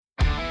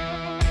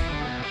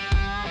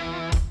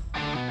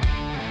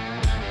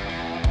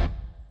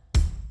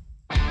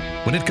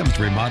When it comes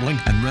to remodeling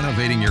and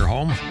renovating your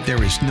home,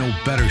 there is no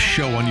better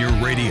show on your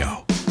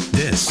radio.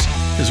 This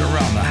is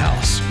Around the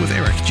House with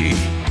Eric G.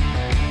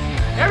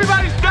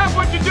 Everybody stop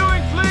what you're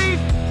doing, please.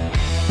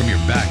 From your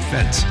back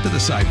fence to the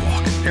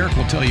sidewalk, Eric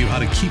will tell you how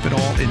to keep it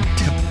all in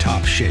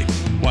tip-top shape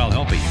while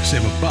helping you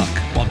save a buck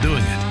while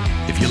doing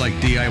it. If you like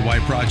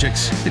DIY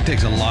projects, it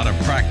takes a lot of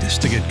practice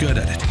to get good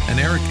at it, and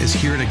Eric is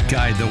here to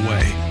guide the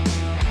way.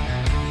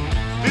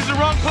 These are the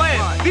wrong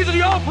plans. These are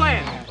the old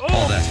plans.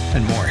 All that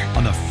and more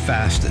on the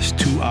fastest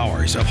 2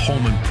 hours of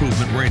home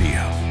improvement radio.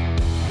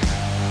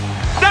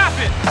 Stop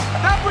it!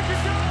 Stop what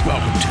you're doing!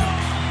 Welcome to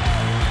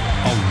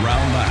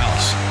Around the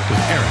House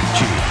with Eric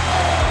G.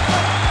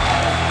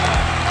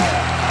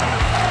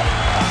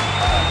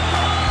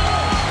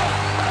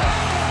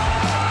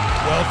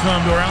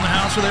 Welcome to Around the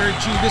House with Eric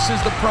G. This is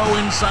the Pro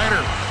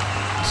Insider.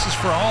 This is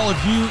for all of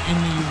you in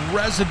the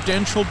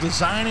residential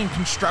design and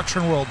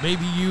construction world.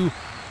 Maybe you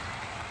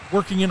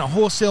working in a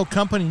wholesale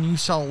company and you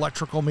sell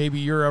electrical. Maybe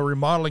you're a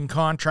remodeling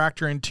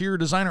contractor, interior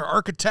designer,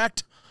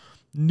 architect,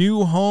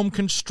 new home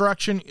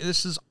construction.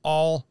 This is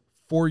all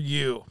for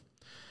you.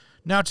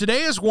 Now,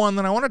 today is one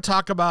that I want to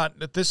talk about,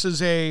 that this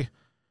is a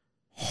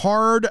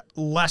hard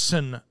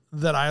lesson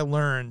that I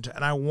learned,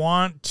 and I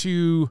want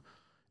to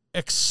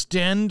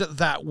extend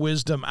that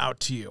wisdom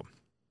out to you,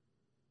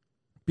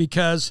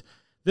 because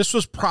this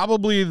was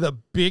probably the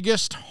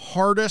biggest,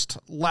 hardest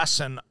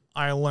lesson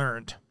I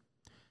learned.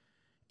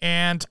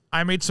 And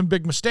I made some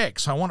big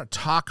mistakes. I want to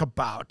talk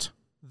about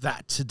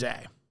that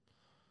today.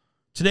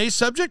 Today's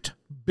subject,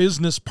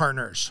 business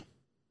partners.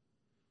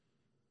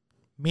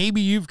 Maybe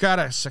you've got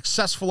a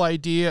successful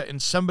idea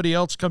and somebody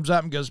else comes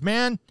up and goes,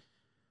 man,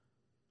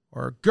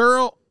 or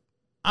girl,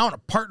 I want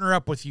to partner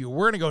up with you.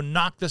 We're going to go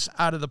knock this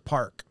out of the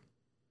park.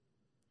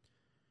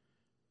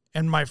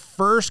 And my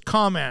first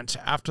comment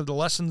after the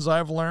lessons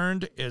I've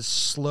learned is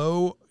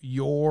slow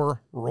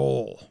your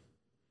roll.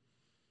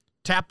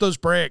 Tap those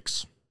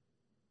brakes.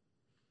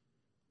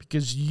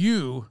 Because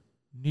you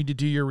need to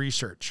do your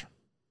research.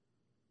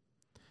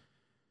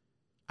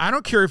 I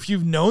don't care if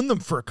you've known them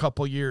for a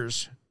couple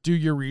years, do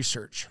your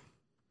research.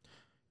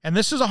 And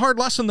this is a hard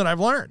lesson that I've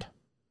learned,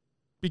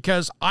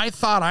 because I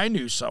thought I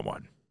knew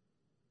someone.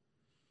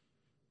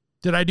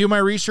 Did I do my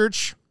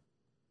research?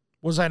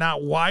 Was I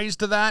not wise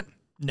to that?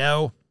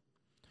 No.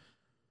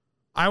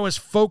 I was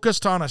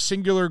focused on a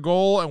singular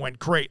goal and went,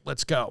 great,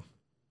 let's go.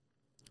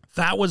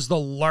 That was the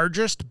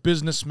largest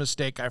business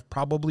mistake I've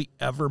probably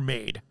ever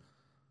made.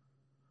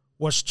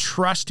 Was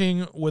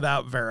trusting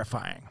without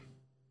verifying.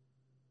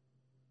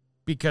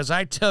 Because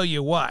I tell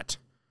you what,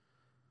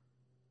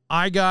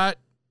 I got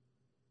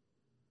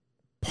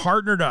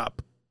partnered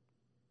up.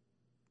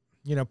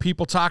 You know,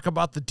 people talk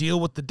about the deal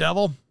with the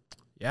devil.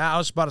 Yeah, I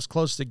was about as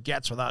close as it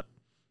gets without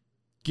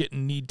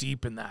getting knee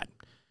deep in that.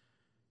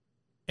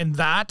 And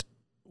that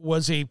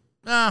was a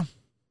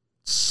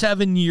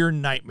 7-year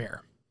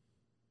nightmare.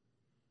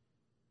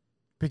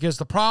 Because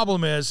the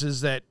problem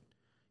is that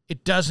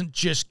it doesn't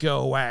just go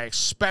away,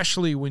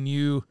 especially when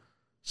you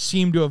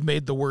seem to have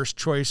made the worst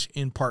choice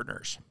in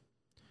partners.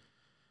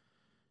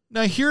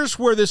 Now, here's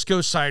where this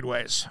goes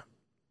sideways.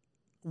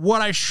 What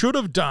I should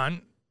have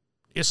done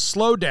is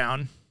slow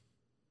down,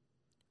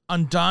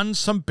 undone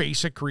some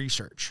basic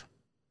research.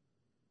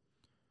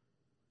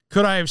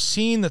 Could I have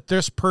seen that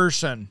this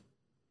person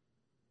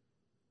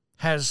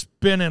has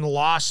been in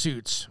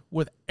lawsuits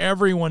with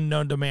everyone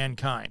known to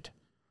mankind,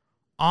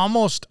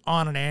 almost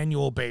on an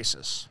annual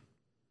basis?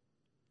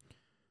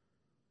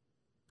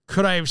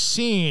 Could I have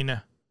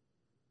seen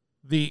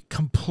the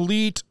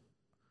complete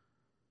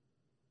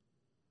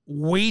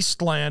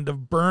wasteland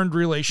of burned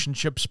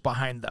relationships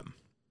behind them?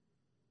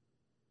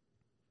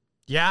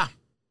 Yeah.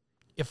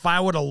 If I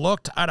would have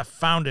looked, I'd have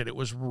found it. It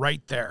was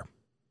right there.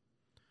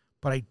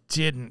 But I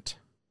didn't.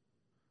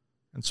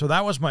 And so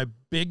that was my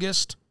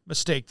biggest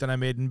mistake that I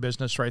made in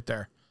business right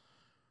there.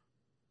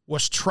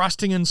 Was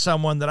trusting in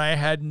someone that I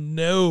had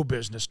no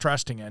business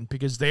trusting in,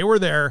 because they were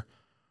there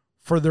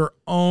for their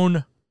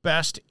own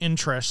best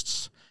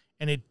interests,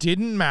 and it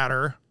didn't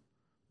matter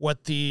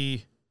what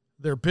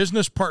their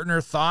business partner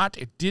thought.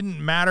 It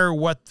didn't matter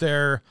what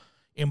their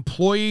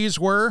employees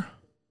were.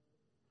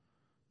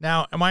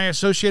 Now, am I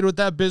associated with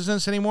that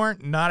business anymore?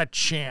 Not a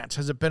chance.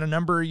 Has it been a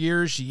number of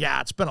years? Yeah,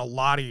 it's been a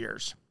lot of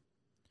years.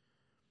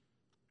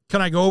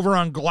 Can I go over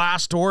on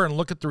Glassdoor and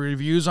look at the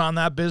reviews on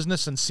that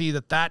business and see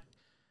that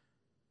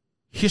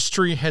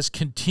history has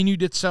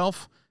continued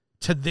itself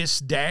to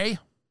this day?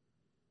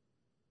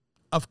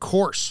 Of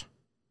course.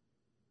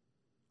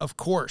 Of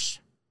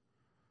course.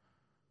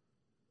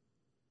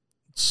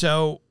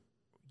 So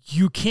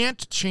you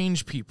can't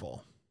change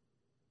people.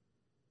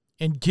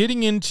 And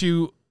getting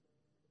into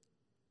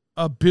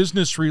a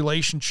business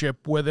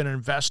relationship with an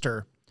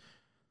investor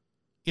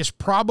is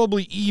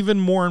probably even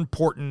more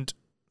important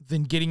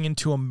than getting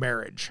into a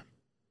marriage.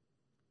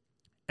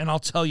 And I'll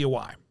tell you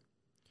why.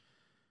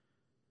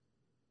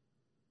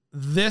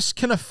 This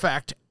can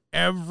affect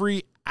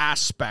every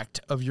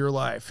aspect of your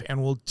life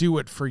and will do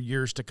it for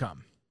years to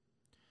come.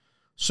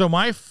 So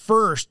my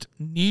first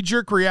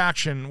knee-jerk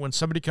reaction when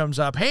somebody comes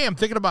up, hey, I'm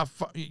thinking about,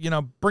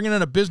 bringing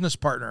in a business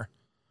partner.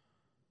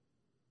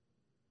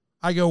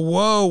 I go,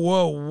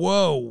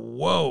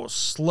 whoa,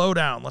 slow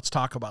down. Let's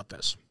talk about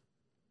this.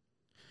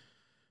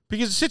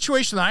 Because the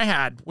situation I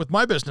had with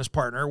my business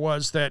partner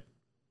was that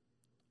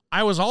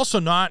I was also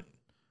not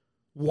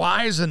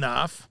wise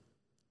enough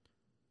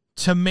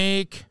to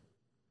make,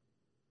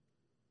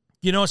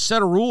 a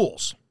set of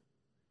rules.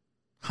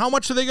 How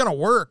much are they going to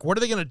work? What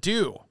are they going to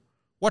do?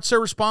 What's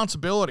their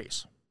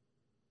responsibilities?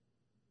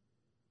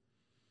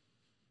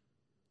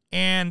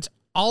 And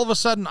all of a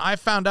sudden, I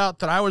found out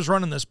that I was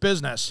running this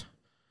business.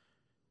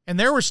 And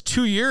there was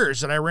 2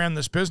 years that I ran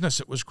this business.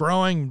 It was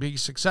growing, being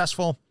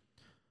successful.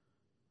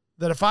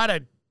 That if I'd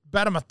have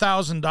bet them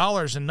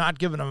 $1,000 and not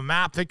given them a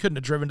map, they couldn't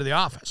have driven to the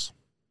office,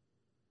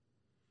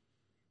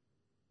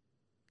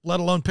 let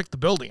alone pick the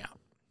building out.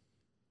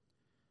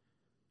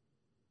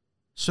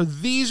 So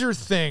these are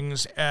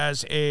things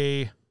as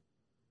a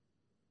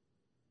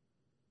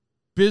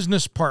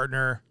business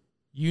partner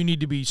you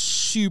need to be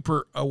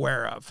super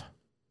aware of.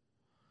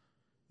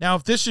 Now,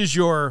 if this is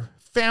your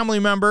family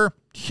member,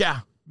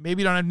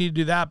 maybe you don't need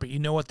to do that, but you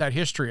know what that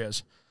history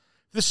is.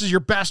 If this is your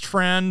best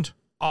friend,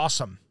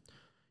 awesome.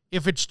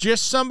 If it's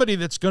just somebody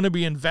that's going to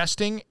be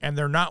investing and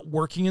they're not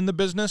working in the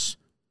business,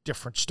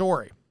 different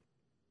story.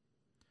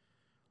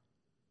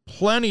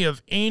 Plenty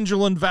of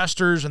angel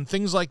investors and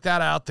things like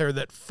that out there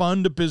that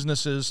fund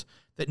businesses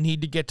that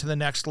need to get to the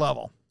next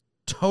level.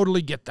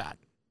 Totally get that.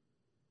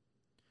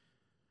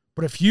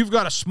 But if you've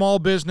got a small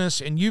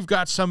business and you've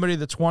got somebody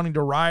that's wanting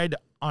to ride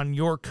on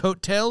your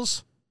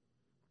coattails,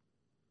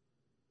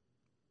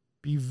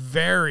 be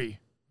very,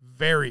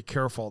 very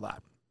careful of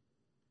that.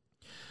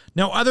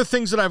 Now, other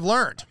things that I've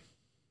learned.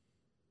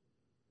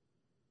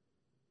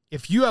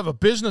 If you have a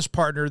business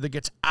partner that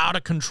gets out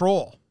of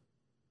control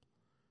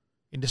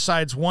and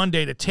decides one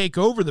day to take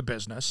over the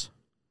business,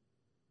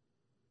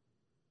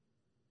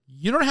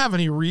 you don't have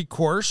any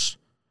recourse.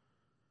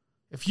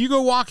 If you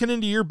go walking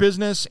into your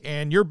business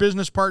and your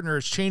business partner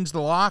has changed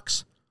the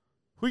locks,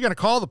 who are you going to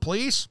call? The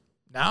police?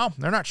 No,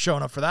 they're not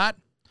showing up for that.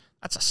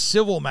 That's a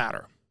civil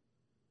matter.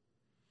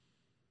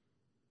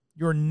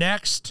 Your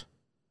next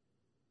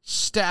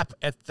step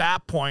at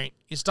that point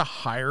is to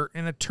hire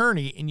an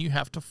attorney, and you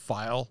have to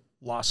file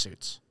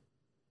lawsuits.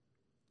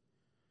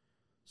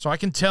 So I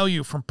can tell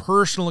you from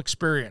personal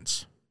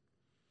experience,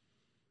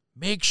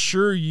 make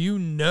sure you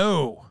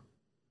know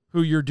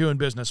who you're doing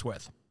business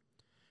with.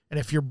 And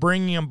if you're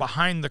bringing them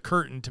behind the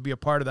curtain to be a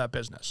part of that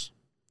business.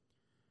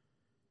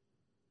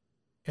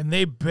 And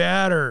they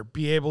better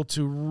be able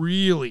to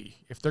really,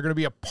 if they're going to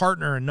be a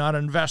partner and not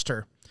an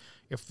investor,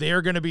 if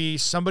they're going to be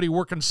somebody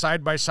working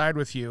side by side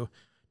with you,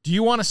 do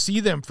you want to see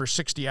them for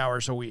 60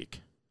 hours a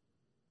week?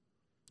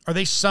 Are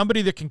they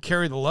somebody that can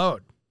carry the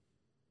load?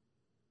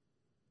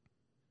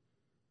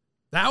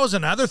 That was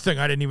another thing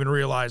I didn't even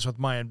realize with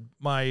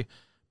my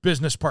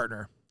business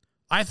partner.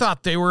 I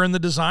thought they were in the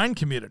design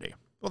community.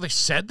 Well, they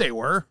said they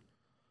were.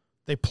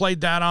 They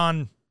played that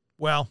on,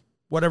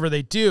 whatever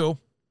they do,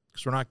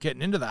 because we're not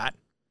getting into that.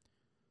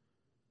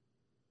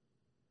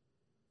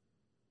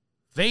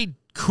 They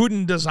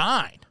couldn't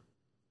design.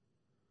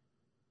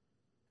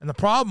 And the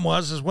problem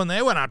was when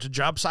they went out to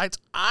job sites,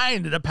 I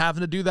ended up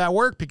having to do that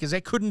work because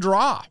they couldn't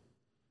draw.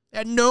 They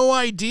had no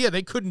idea.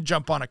 They couldn't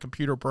jump on a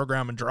computer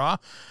program and draw.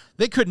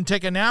 They couldn't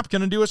take a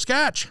napkin and do a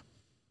sketch.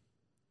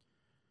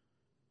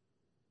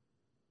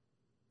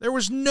 There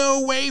was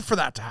no way for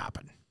that to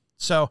happen.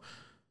 So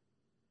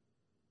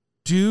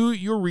do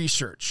your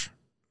research.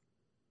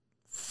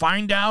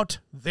 Find out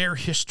their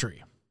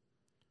history.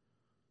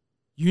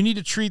 You need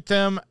to treat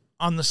them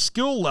on the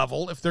skill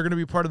level, if they're going to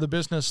be part of the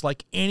business,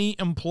 like any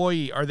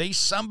employee. Are they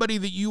somebody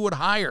that you would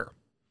hire?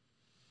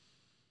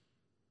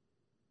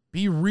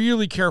 Be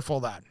really careful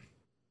of that.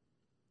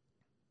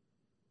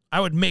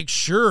 I would make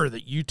sure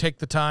that you take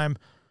the time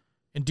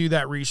and do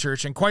that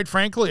research. And quite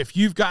frankly, if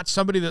you've got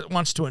somebody that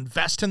wants to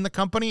invest in the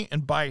company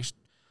and buy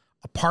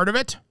a part of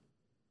it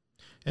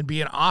and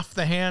be an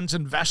off-the-hands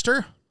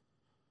investor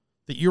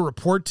that you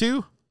report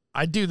to,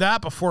 I'd do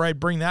that before I'd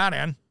bring that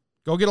in.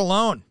 Go get a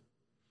loan.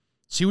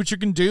 See what you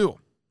can do.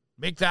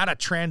 Make that a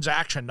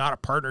transaction, not a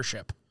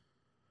partnership.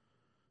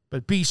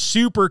 But be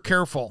super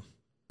careful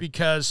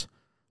because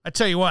I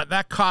tell you what,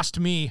 that cost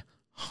me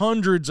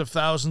hundreds of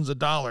thousands of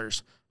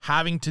dollars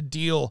having to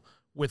deal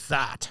with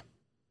that.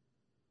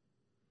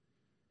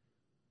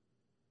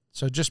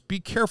 So just be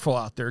careful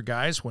out there,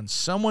 guys. When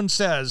someone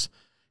says,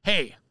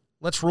 hey,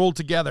 let's roll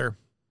together,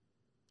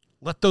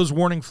 let those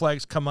warning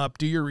flags come up,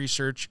 do your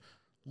research,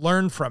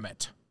 learn from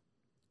it,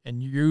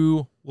 and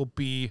you will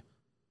be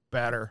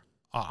better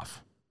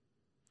off.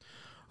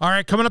 All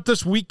right, coming up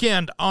this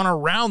weekend on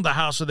Around the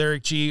House with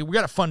Eric G., we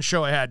got a fun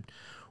show ahead.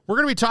 We're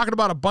going to be talking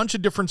about a bunch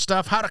of different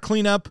stuff, how to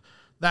clean up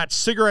that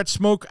cigarette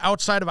smoke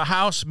outside of a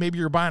house. Maybe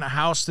you're buying a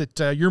house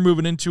that you're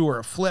moving into or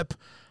a flip.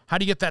 How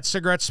do you get that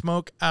cigarette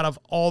smoke out of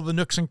all the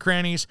nooks and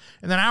crannies?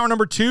 And then hour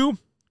number 2,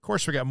 of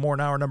course, we got more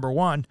in hour number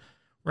 1.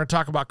 We're going to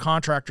talk about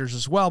contractors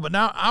as well. But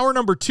now hour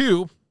number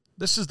 2,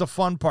 This is the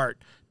fun part.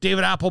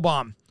 David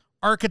Applebaum,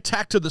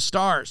 Architect of the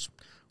Stars.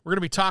 We're going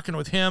to be talking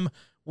with him.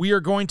 We are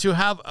going to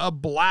have a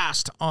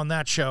blast on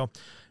that show.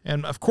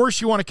 And, of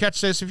course, you want to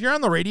catch this. If you're on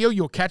the radio,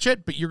 you'll catch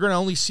it, but you're going to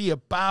only see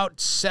about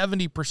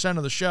 70%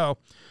 of the show.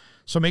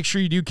 So make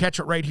sure you do catch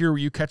it right here where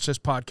you catch this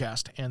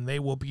podcast, and they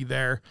will be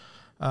there.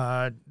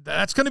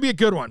 That's going to be a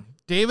good one.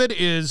 David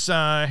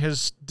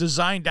has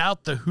designed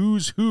out the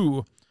who's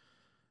who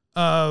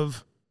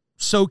of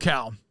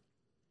SoCal,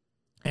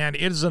 and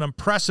it is an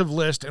impressive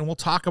list, and we'll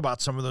talk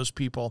about some of those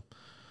people.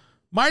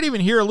 Might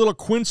even hear a little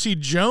Quincy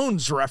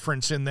Jones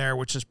reference in there,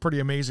 which is pretty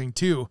amazing,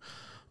 too,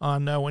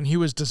 on when he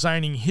was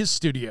designing his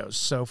studios.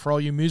 So for all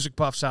you music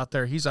buffs out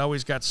there, he's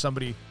always got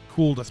somebody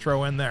cool to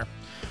throw in there.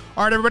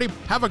 All right, everybody,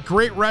 have a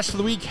great rest of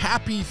the week.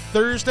 Happy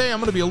Thursday. I'm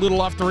going to be a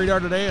little off the radar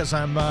today as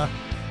I'm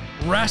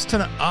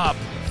resting up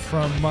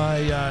from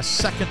my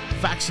second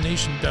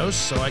vaccination dose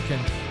so I can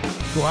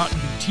go out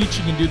and be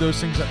teaching and do those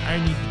things that I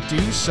need to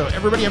do. So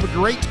everybody have a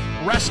great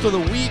rest of the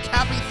week.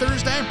 Happy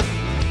Thursday.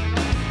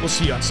 We'll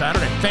see you on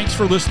Saturday. Thanks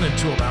for listening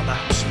to Around the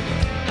House.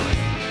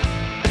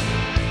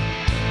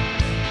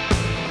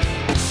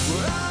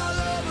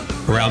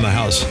 Around the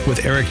House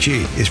with Eric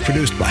G. is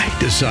produced by,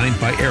 designed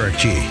by Eric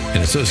G.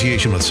 in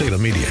association with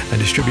Salem Media and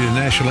distributed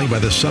nationally by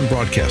the Sun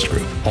Broadcast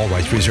Group. All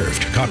rights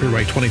reserved.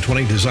 Copyright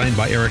 2020, designed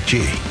by Eric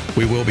G.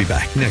 We will be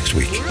back next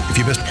week. If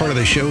you missed part of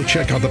the show,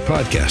 check out the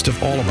podcast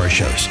of all of our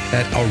shows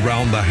at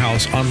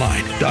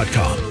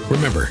AroundTheHouseOnline.com.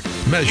 Remember,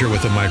 measure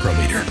with a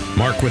micrometer,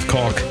 mark with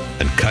caulk,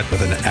 and cut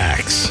with an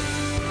axe.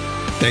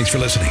 Thanks for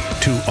listening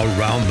to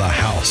Around the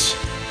House.